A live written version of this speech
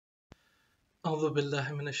أعوذ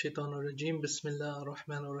بالله من الشيطان الرجيم بسم الله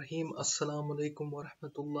الرحمن الرحيم السلام عليكم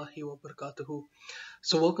ورحمة الله وبركاته.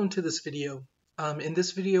 So welcome to this video. In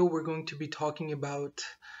this video we're going to be talking about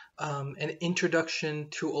an introduction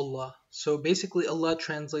to Allah. So basically Allah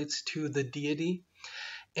translates to the deity,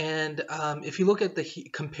 and if you look at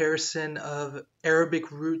the comparison of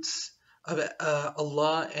Arabic roots of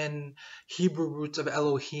Allah and Hebrew roots of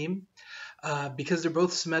Elohim, because they're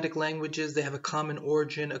both Semitic languages, they have a common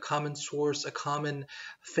origin, a common source, a common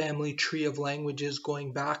family tree of languages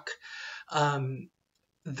going back. Um,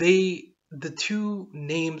 the two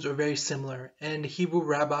names are very similar, and Hebrew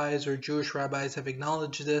rabbis or Jewish rabbis have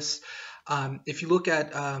acknowledged this. If you look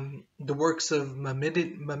at the works of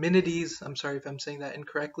Maimonides, I'm sorry if I'm saying that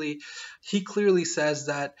incorrectly, he clearly says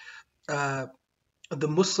that uh, the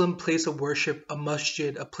Muslim place of worship, a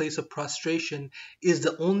masjid, a place of prostration, is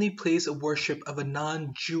the only place of worship of a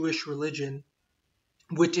non-Jewish religion,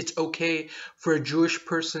 which it's okay for a Jewish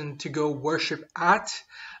person to go worship at,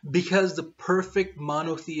 because the perfect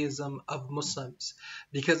monotheism of Muslims,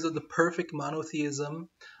 because of the perfect monotheism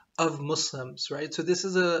of Muslims, right? So this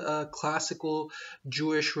is a classical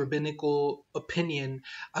Jewish rabbinical opinion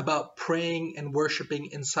about praying and worshiping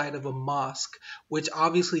inside of a mosque, which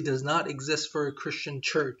obviously does not exist for a Christian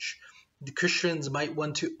church. The Christians might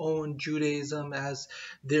want to own Judaism as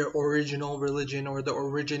their original religion or the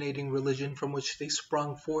originating religion from which they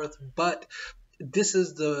sprung forth, but this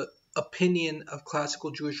is the opinion of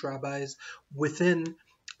classical Jewish rabbis within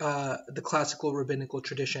the classical rabbinical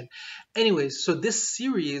tradition. Anyways, so this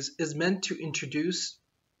series is meant to introduce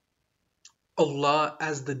Allah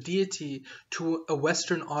as the deity to a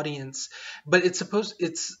Western audience, but it's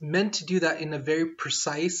meant to do that in a very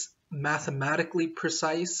precise, mathematically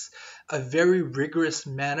precise, a very rigorous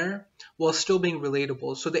manner while still being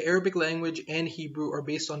relatable. So the Arabic language and Hebrew are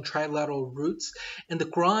based on trilateral roots, and the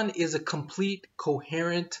Quran is a complete,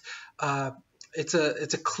 coherent, it's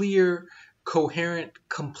a clear, coherent,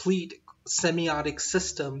 complete semiotic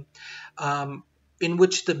system, in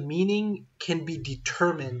which the meaning can be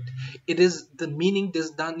determined. The meaning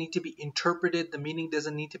does not need to be interpreted. The meaning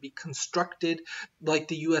doesn't need to be constructed like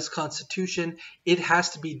the U.S. Constitution. It has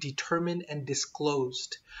to be determined and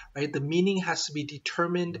disclosed, right? The meaning has to be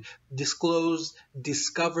determined, disclosed,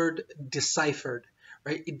 discovered, deciphered,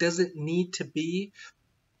 right? It doesn't need to be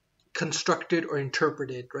constructed or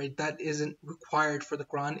interpreted, right? That isn't required for the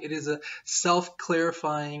Quran. It is a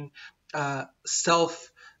self-clarifying,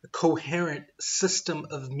 self-coherent system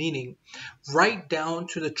of meaning, right down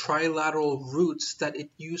to the trilateral roots that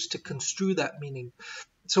it used to construe that meaning.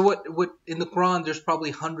 So what in the Quran, there's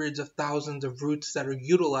probably hundreds of thousands of roots that are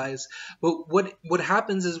utilized, but what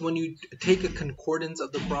happens is when you take a concordance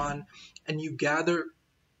of the Quran and you gather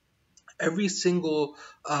every single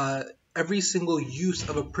use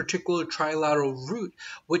of a particular trilateral root,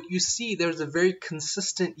 what you see, there's a very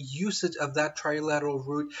consistent usage of that trilateral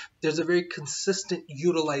root. There's a very consistent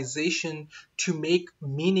utilization to make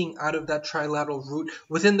meaning out of that trilateral root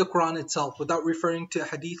within the Quran itself, without referring to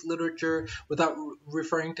hadith literature, without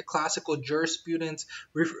referring to classical jurisprudence,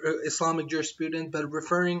 Islamic jurisprudence, but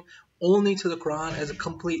referring only to the Quran as a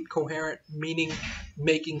complete, coherent,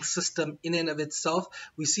 meaning-making system in and of itself.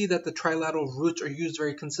 We see that the trilateral roots are used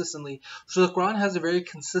very consistently. So the Quran has a very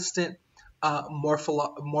consistent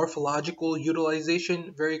morphological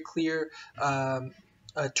utilization, very clear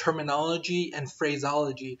terminology and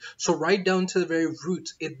phraseology. So right down to the very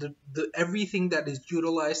roots, everything that is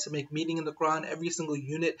utilized to make meaning in the Quran, every single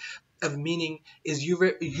unit of meaning is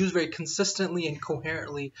used very consistently and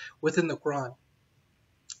coherently within the Quran.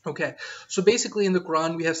 Okay, so basically in the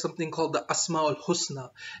Quran we have something called the Asma'ul Husna.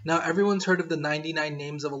 Now everyone's heard of the 99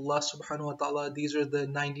 names of Allah subhanahu wa ta'ala. These are the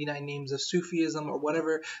 99 names of Sufism or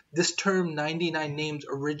whatever. This term 99 names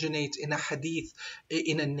originates in a hadith,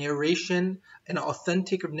 in a narration, an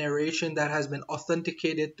authentic narration that has been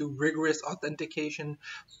authenticated through rigorous authentication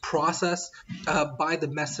process by the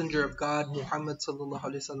messenger of God, Muhammad sallallahu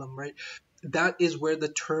alaihi wasallam, right? That is where the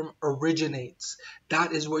term originates.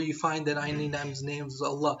 That is where you find the 99 names of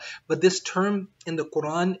Allah. But this term in the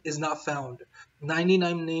Quran is not found.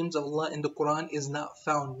 99 names of Allah in the Quran is not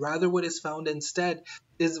found. Rather, what is found instead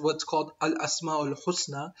is what's called Al-Asma'ul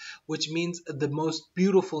Husna, which means the most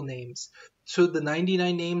beautiful names. So the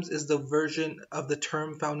 99 names is the version of the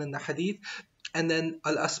term found in the hadith. And then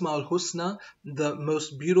Al-Asma'ul Husna, the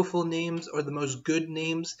most beautiful names or the most good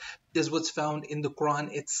names, is what's found in the Quran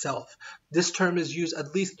itself. This term is used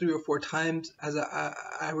at least 3 or 4 times, as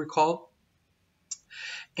I recall.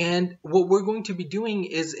 And what we're going to be doing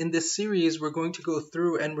is, in this series, we're going to go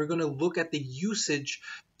through and we're going to look at the usage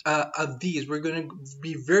of these. We're going to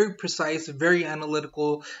be very precise, very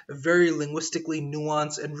analytical, very linguistically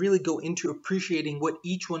nuanced, and really go into appreciating what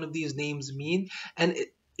each one of these names mean, and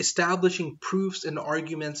establishing proofs and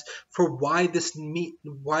arguments for why this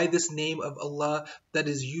name of Allah that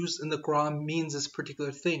is used in the Quran means this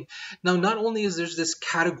particular thing. Now, not only is there this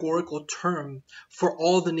categorical term for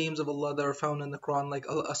all the names of Allah that are found in the Quran, like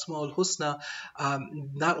Al-Asma'ul Husna,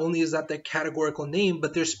 not only is that the categorical name,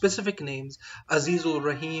 but there's specific names: Azizul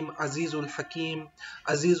Rahim, Azizul Hakim,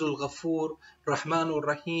 Azizul Ghafur, Rahmanur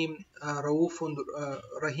Rahim, Raufun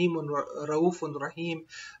Rahimun Raufun Rahim,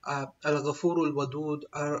 Al-Ghafurul Wadud,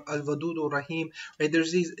 Al-Wadudul Rahim. Right?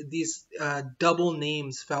 There's these double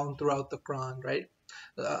names found throughout the Quran, right?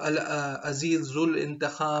 Aziz Zul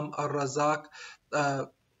Intikham, Ar-Razak, Dhul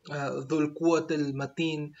Quwwat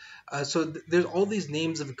al-Mateen. So there's all these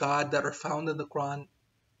names of God that are found in the Quran.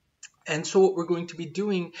 And so what we're going to be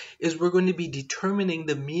doing is we're going to be determining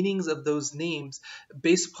the meanings of those names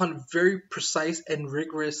based upon very precise and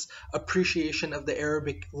rigorous appreciation of the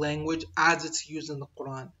Arabic language as it's used in the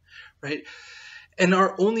Quran, right? And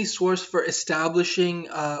our only source for establishing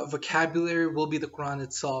vocabulary will be the Quran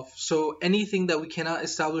itself. So anything that we cannot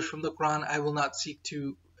establish from the Quran, I will not seek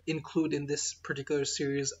to include in this particular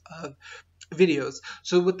series of videos.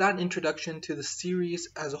 So with that introduction to the series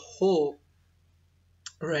as a whole,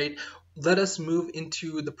 right, let us move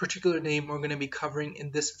into the particular name we're going to be covering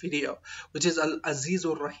in this video, which is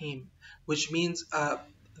Al-Azizur Rahim, which means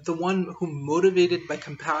the one who motivated by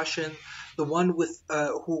compassion, the one with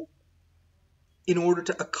who, in order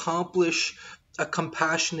to accomplish a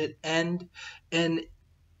compassionate end, and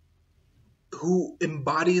who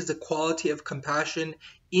embodies the quality of compassion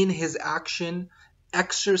in his action,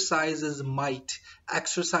 exercises might,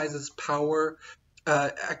 exercises power,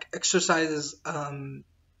 exercises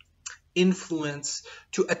influence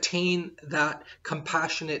to attain that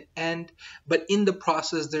compassionate end, but in the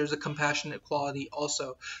process there's a compassionate quality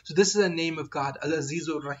also. So this is a name of God,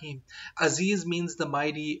 Al-Azizur Rahim. Aziz means the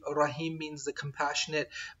mighty, Rahim means the compassionate,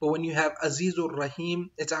 but when you have Azizur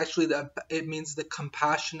Rahim, it's actually it means the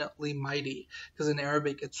compassionately mighty, because in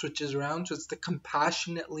Arabic it switches around, so it's the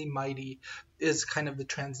compassionately mighty is kind of the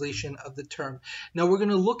translation of the term. Now we're going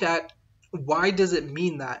to look at why does it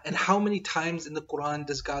mean that, and how many times in the Quran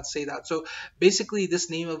does God say that? So basically this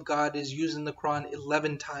name of God is used in the Quran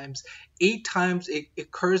 11 times. 8 times it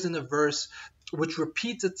occurs in a verse which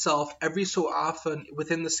repeats itself every so often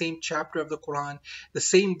within the same chapter of the Quran. The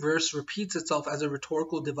same verse repeats itself as a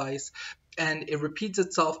rhetorical device, and it repeats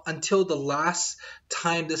itself until the last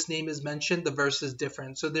time this name is mentioned, the verse is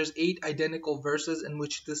different. So there's 8 identical verses in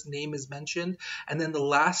which this name is mentioned, and then the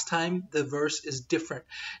last time the verse is different.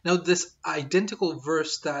 Now this identical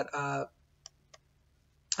verse that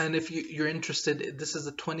and if you're interested, this is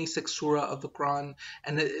the 26th surah of the Quran,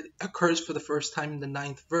 and it occurs for the first time in the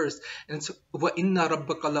 9th verse. And it's وَإِنَّ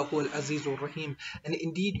رَبَّكَ لَهُوَ الْعَزِيزُ الرَّحِيمُ. And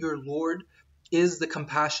indeed your Lord is the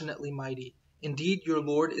compassionately mighty. Indeed your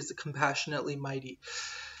Lord is the compassionately mighty.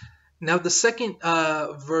 Now the second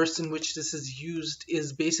verse in which this is used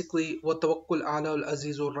is basically وَتَوَكُّلْ عَلَى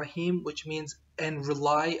الْعَزِيزُ الرَّحِيمُ, which means and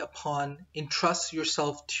rely upon, entrust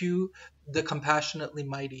yourself to the compassionately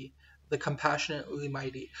mighty. The compassionately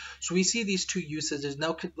mighty. So we see these two usages.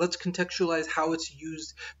 Now let's contextualize how it's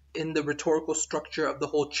used in the rhetorical structure of the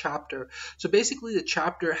whole chapter. So basically the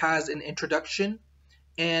chapter has an introduction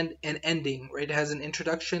and an ending, right? It has an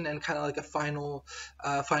introduction and kind of like a final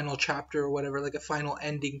chapter or whatever, like a final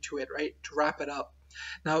ending to it, right? To wrap it up.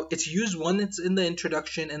 Now it's used once in the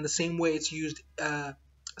introduction, and the same way it's used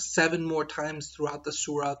 7 more times throughout the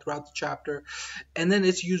surah, throughout the chapter, and then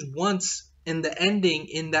it's used once in the ending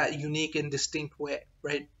in that unique and distinct way,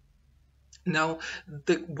 right? Now,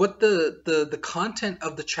 what the content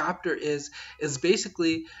of the chapter is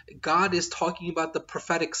basically God is talking about the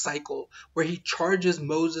prophetic cycle, where he charges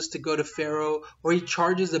Moses to go to Pharaoh, or he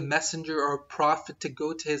charges a messenger or a prophet to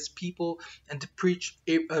go to his people and to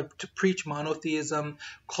preach monotheism,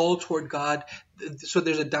 call toward God. So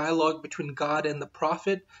there's a dialogue between God and the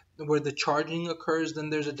prophet where the charging occurs. Then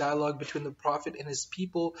there's a dialogue between the prophet and his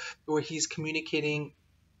people where he's communicating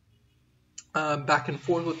back and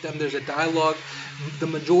forth with them. There's a dialogue. The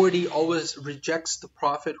majority always rejects the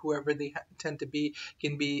prophet, whoever they tend to be.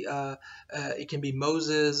 It can be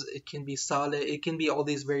Moses, it can be Saleh, it can be all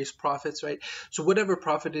these various prophets, right? So whatever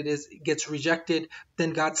prophet it is gets rejected.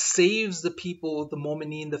 Then God saves the people, the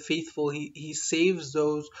Mu'mineen, the faithful. He saves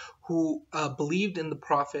those who believed in the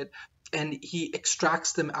prophet, and he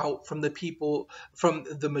extracts them out from the people, from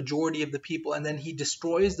the majority of the people, and then he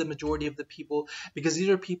destroys the majority of the people, because these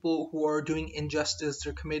are people who are doing injustice,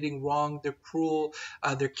 they're committing wrong, they're cruel,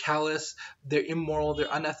 they're callous, they're immoral, they're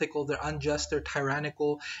unethical, they're unjust, they're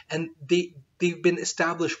tyrannical, and they've been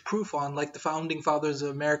established proof on, like the founding fathers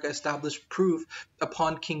of America established proof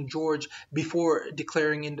upon King George before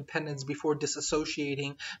declaring independence, before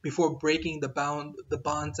disassociating, before breaking the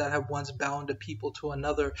bonds that have once bound a people to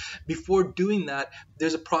another. Before doing that,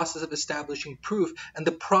 there's a process of establishing proof, and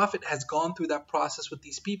the Prophet has gone through that process with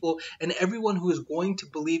these people, and everyone who is going to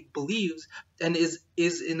believe believes, and is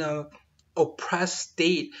in a oppressed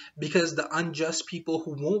state, because the unjust people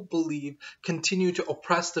who won't believe continue to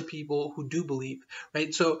oppress the people who do believe,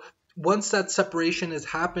 right? So once that separation has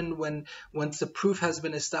happened, once the proof has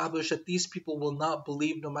been established that these people will not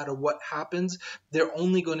believe no matter what happens, they're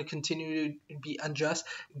only going to continue to be unjust,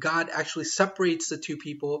 God actually separates the two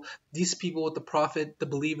people. These people with the Prophet, the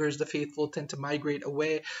believers, the faithful, tend to migrate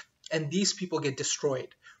away, and these people get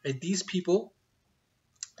destroyed, right? These people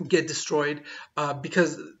get destroyed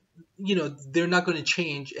because they're not going to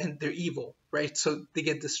change, and they're evil, right? So they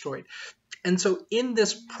get destroyed. And so in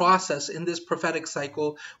this process, in this prophetic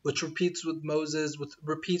cycle, which repeats with Moses, which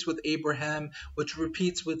repeats with Abraham, which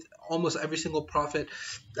repeats with almost every single prophet,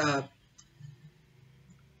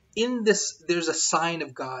 in this, there's a sign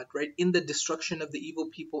of God, right? In the destruction of the evil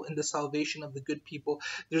people, in the salvation of the good people,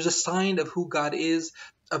 there's a sign of who God is,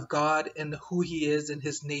 of God, and who He is in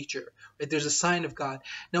His nature, right? There's a sign of God.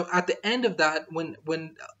 Now, at the end of that,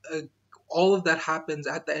 when all of that happens,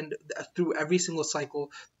 at the end, through every single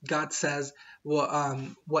cycle, God says,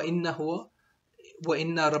 وَإِنَّهُ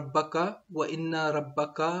وَإِنَّ رَبَّكَ وَإِنَّ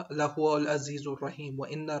رَبَّكَ لَهُوَ الْعَزِيزُ الرَّحِيمُ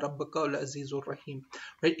وَإِنَّ رَبَّكَ الْعَزِيزُ الرَّحِيمُ.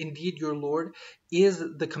 Right? Indeed, your Lord is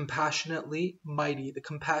the compassionately mighty, the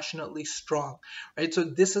compassionately strong. Right? So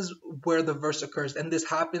this is where the verse occurs, and this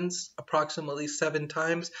happens approximately 7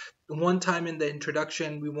 times. One time in the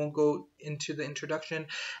introduction, we won't go into the introduction,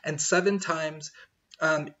 and 7 times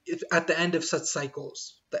at the end of such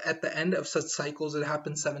cycles. At the end of such cycles, it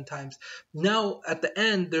happens 7 times. Now, at the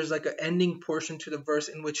end, there's like an ending portion to the verse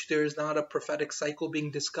in which there is not a prophetic cycle being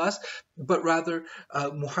discussed, but rather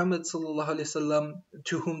Muhammad sallallahu alaihi wasallam,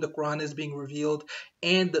 to whom the Qur'an is being revealed,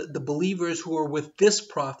 and the believers who are with this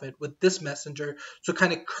prophet, with this messenger, so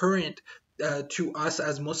kind of current to us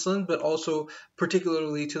as Muslims, but also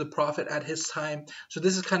particularly to the Prophet at his time. So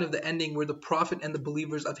this is kind of the ending where the Prophet and the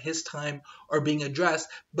believers of his time are being addressed,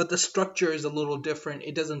 but the structure is a little different.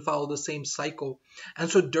 It doesn't follow the same cycle. And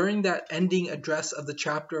so during that ending address of the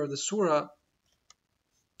chapter or the surah,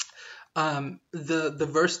 the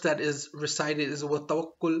verse that is recited is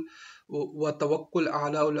وَتَوَكُّلْ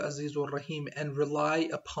عَلَى الْعَزِيزُ الرَّحِيمُ, and rely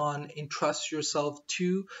upon, entrust yourself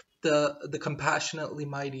to the compassionately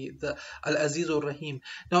mighty, the Al-Aziz Rahim.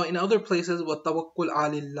 Now in other places, وَتَوَكُّلْ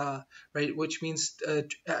عَلَى اللَّهِ, right, which means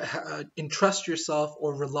entrust yourself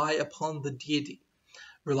or rely upon the deity.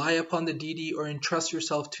 Rely upon the deity or entrust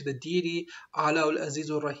yourself to the deity. Ala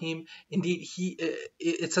al-Azizur Rahim. Indeed,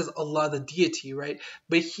 it says Allah, the deity, right?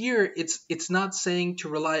 But here it's not saying to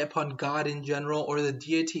rely upon God in general or the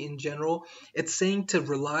deity in general. It's saying to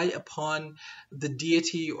rely upon the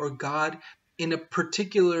deity or God in a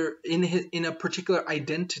particular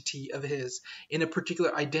identity of His, in a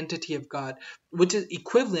particular identity of God, which is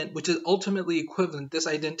equivalent, which is ultimately equivalent. This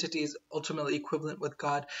identity is ultimately equivalent with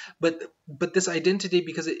God, but this identity,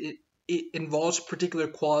 because it involves particular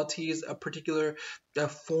qualities, a particular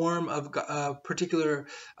form of God, a particular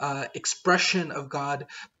expression of God.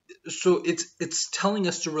 So it's telling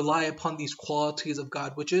us to rely upon these qualities of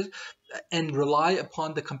God, which is, and rely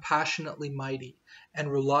upon the compassionately mighty. And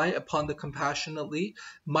rely upon the compassionately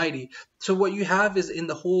mighty. So what you have is, in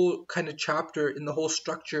the whole kind of chapter, in the whole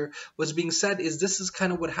structure, what's being said is, this is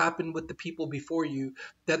kind of what happened with the people before you,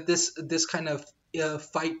 that this kind of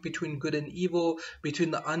fight between good and evil,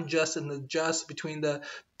 between the unjust and the just, between the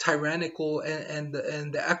tyrannical and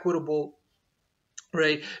the equitable,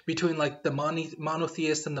 right, between like the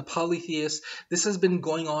monotheist and the polytheist, this has been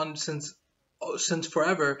going on since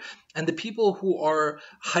forever. And the people who are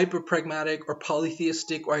hyper pragmatic or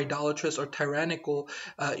polytheistic or idolatrous or tyrannical,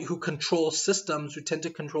 who control systems, who tend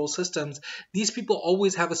to control systems, these people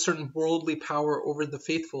always have a certain worldly power over the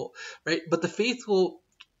faithful, right? But the faithful,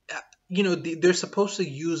 they're supposed to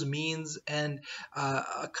use means and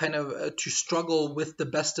to struggle with the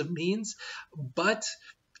best of means, but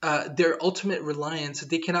their ultimate reliance,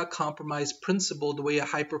 they cannot compromise principle the way a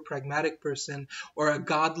hyper-pragmatic person or a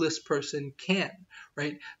godless person can,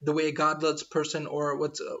 right? The way a godless person or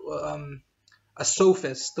a a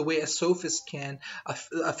sophist, the way a sophist can,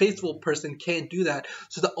 a faithful person can't do that.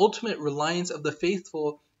 So the ultimate reliance of the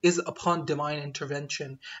faithful is upon divine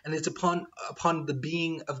intervention, and it's upon the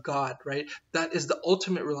being of God, right? That is the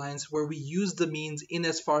ultimate reliance, where we use the means in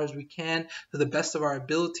as far as we can to the best of our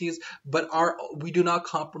abilities, but we do not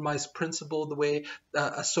compromise principle the way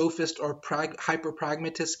a sophist or hyper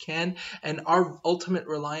pragmatist can. And our ultimate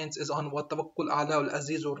reliance is on what tawakkul ala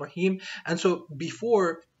al-aziz rahim. And so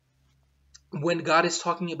before, when God is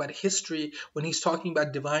talking about history, when he's talking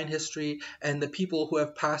about divine history and the people who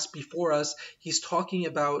have passed before us, he's talking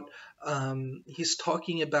about uh,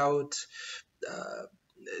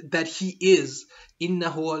 that he is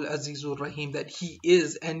innahu al-azizur rahim, that he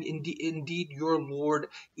is, and indeed your Lord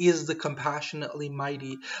is the compassionately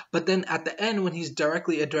mighty. But then at the end, when he's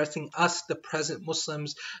directly addressing us, the present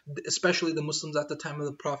Muslims, especially the Muslims at the time of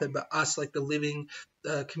the Prophet, but us, like the living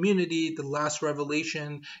community, the last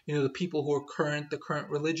revelation, the people who are current, the current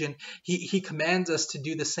religion, he commands us to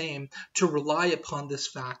do the same, to rely upon this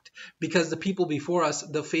fact, because the people before us,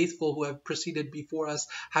 the faithful who have proceeded before us,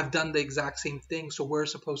 have done the exact same thing. So we're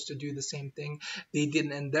supposed to do the same thing they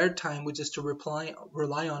did in their time, which is to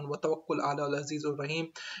rely on wa tawakkul ala al-azizur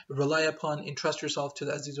rahim, rely upon, entrust yourself to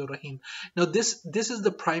the azizur rahim. Now this is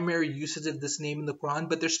the primary usage of this name in the Quran,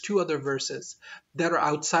 but there's two other verses that are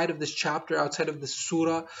outside of this chapter, outside of this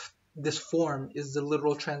surah. This form is the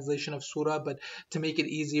literal translation of surah, but to make it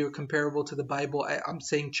easier, comparable to the Bible, I'm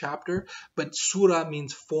saying chapter, but surah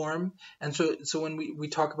means form. And so when we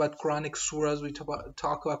talk about Quranic surahs, we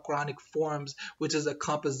talk about Quranic forms, which is a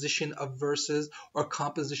composition of verses or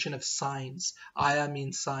composition of signs. Ayah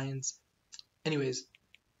means signs. Anyways,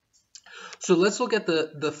 so let's look at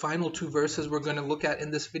the final two verses we're going to look at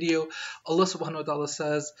in this video. Allah subhanahu wa ta'ala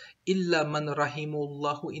says, "Illa man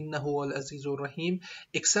rahimullahu innahu al-azizur rahim,"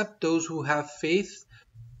 except those who have faith,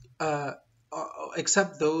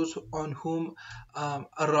 except those on whom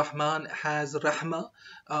Ar-Rahman has rahmah,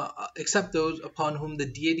 except those upon whom the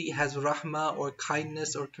deity has rahmah, or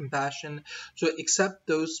kindness or compassion. So except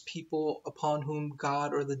those people upon whom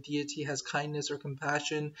God or the deity has kindness or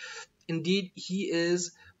compassion, indeed he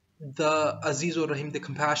is the Azizur Rahim, the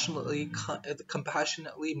compassionately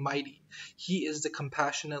mighty. He is the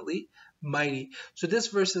compassionately mighty. So this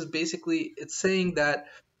verse is basically, it's saying that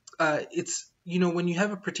it's, when you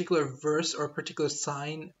have a particular verse or a particular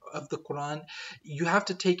sign of the Quran, you have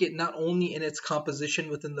to take it not only in its composition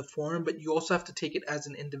within the form, but you also have to take it as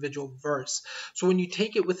an individual verse. So when you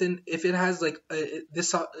take it within, if it has like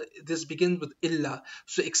this begins with illa,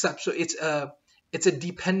 so except, so it's a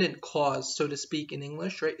dependent clause, so to speak, in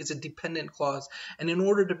English, right? It's a dependent clause. And in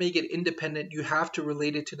order to make it independent, you have to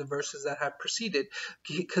relate it to the verses that have preceded,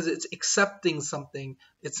 because it's accepting something.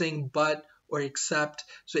 It's saying but or except.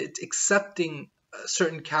 So it's accepting a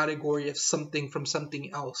certain category of something from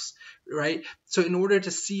something else, right? So in order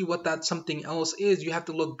to see what that something else is, you have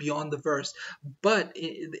to look beyond the verse. But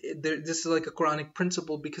this is like a Quranic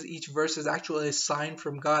principle, because each verse is actually a sign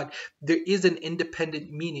from God. There is an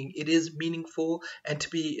independent meaning. It is meaningful and to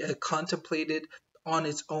be contemplated on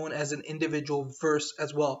its own as an individual verse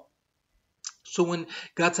as well. So when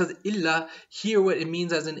God says illa, here what it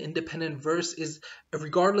means as an independent verse is,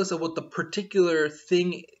 regardless of what the particular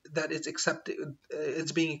thing that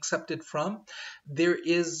it's being accepted from, there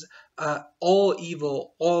is all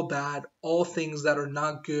evil, all bad, all things that are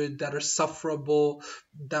not good, that are sufferable,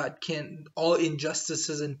 all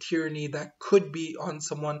injustices and tyranny that could be on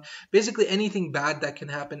someone, basically anything bad that can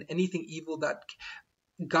happen, anything evil that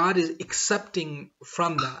God is accepting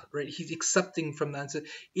from that, right? He's accepting from that. So,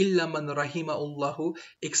 illa man rahimahullahu,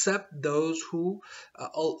 except those who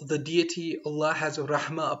the deity Allah has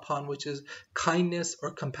rahmah upon, which is kindness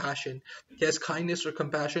or compassion. He has kindness or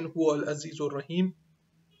compassion. Huwa al-azizur rahim.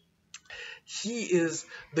 He is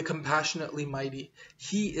the compassionately mighty.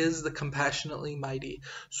 He is the compassionately mighty.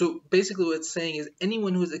 So basically what it's saying is,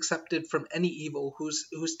 anyone who's accepted from any evil,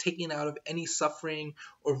 who's taken out of any suffering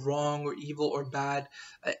or wrong or evil or bad,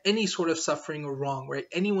 any sort of suffering or wrong, right?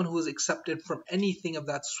 Anyone who is accepted from anything of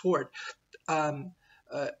that sort,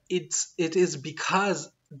 it is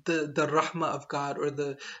because the rahmah of God, or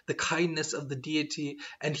the kindness of the deity,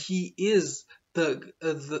 and he is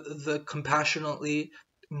the compassionately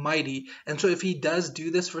mighty. And so if he does do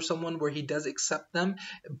this for someone, where he does accept them,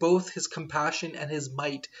 both his compassion and his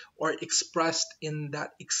might are expressed in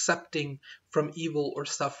that accepting from evil or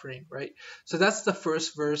suffering, right? So that's the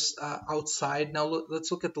first verse outside. Now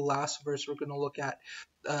let's look at the last verse. We're going to look at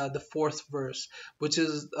the fourth verse, which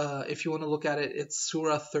is, if you want to look at it, it's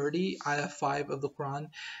Surah 30, Ayah 5 of the Quran.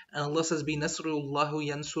 And Allah says, بِنَصْرُ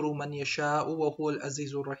yansuru man yasha'u wa huwa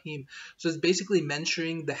al-azizur rahim. So it's basically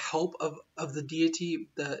mentioning the help of the deity,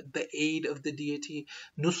 the aid of the deity.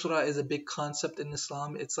 Nusra is a big concept in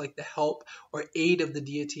Islam. It's like the help or aid of the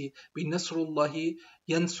deity. بِنَصْرُ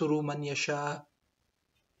yansuru man yasha'.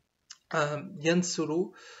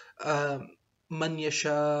 Yansuru man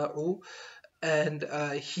yasha'u, and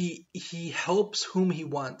he helps whom he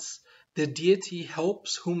wants. The deity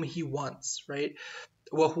helps whom he wants, right?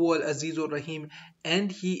 وَهُوَ الْعَزِيزُ الرَّحِيمُ,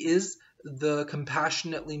 and he is the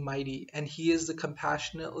compassionately mighty, and he is the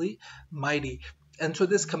compassionately mighty. And so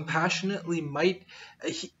this compassionately might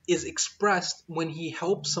is expressed when he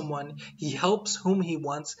helps someone. He helps whom he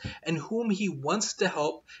wants, and whom he wants to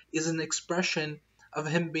help is an expression of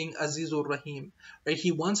him being Azizur Rahim, right?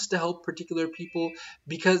 He wants to help particular people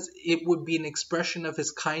because it would be an expression of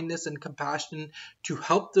his kindness and compassion to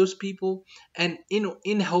help those people, and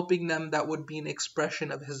in helping them, that would be an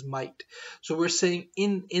expression of his might. So we're saying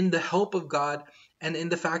in the help of God, and in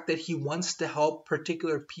the fact that he wants to help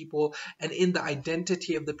particular people, and in the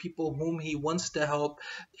identity of the people whom he wants to help,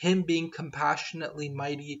 him being compassionately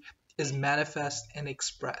mighty is manifest and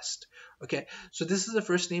expressed. Okay, so this is the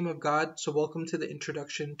first name of God. So welcome to the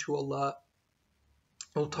introduction to Allah.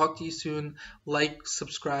 We'll talk to you soon. Like,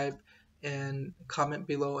 subscribe, and comment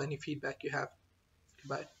below any feedback you have.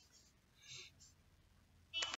 Goodbye.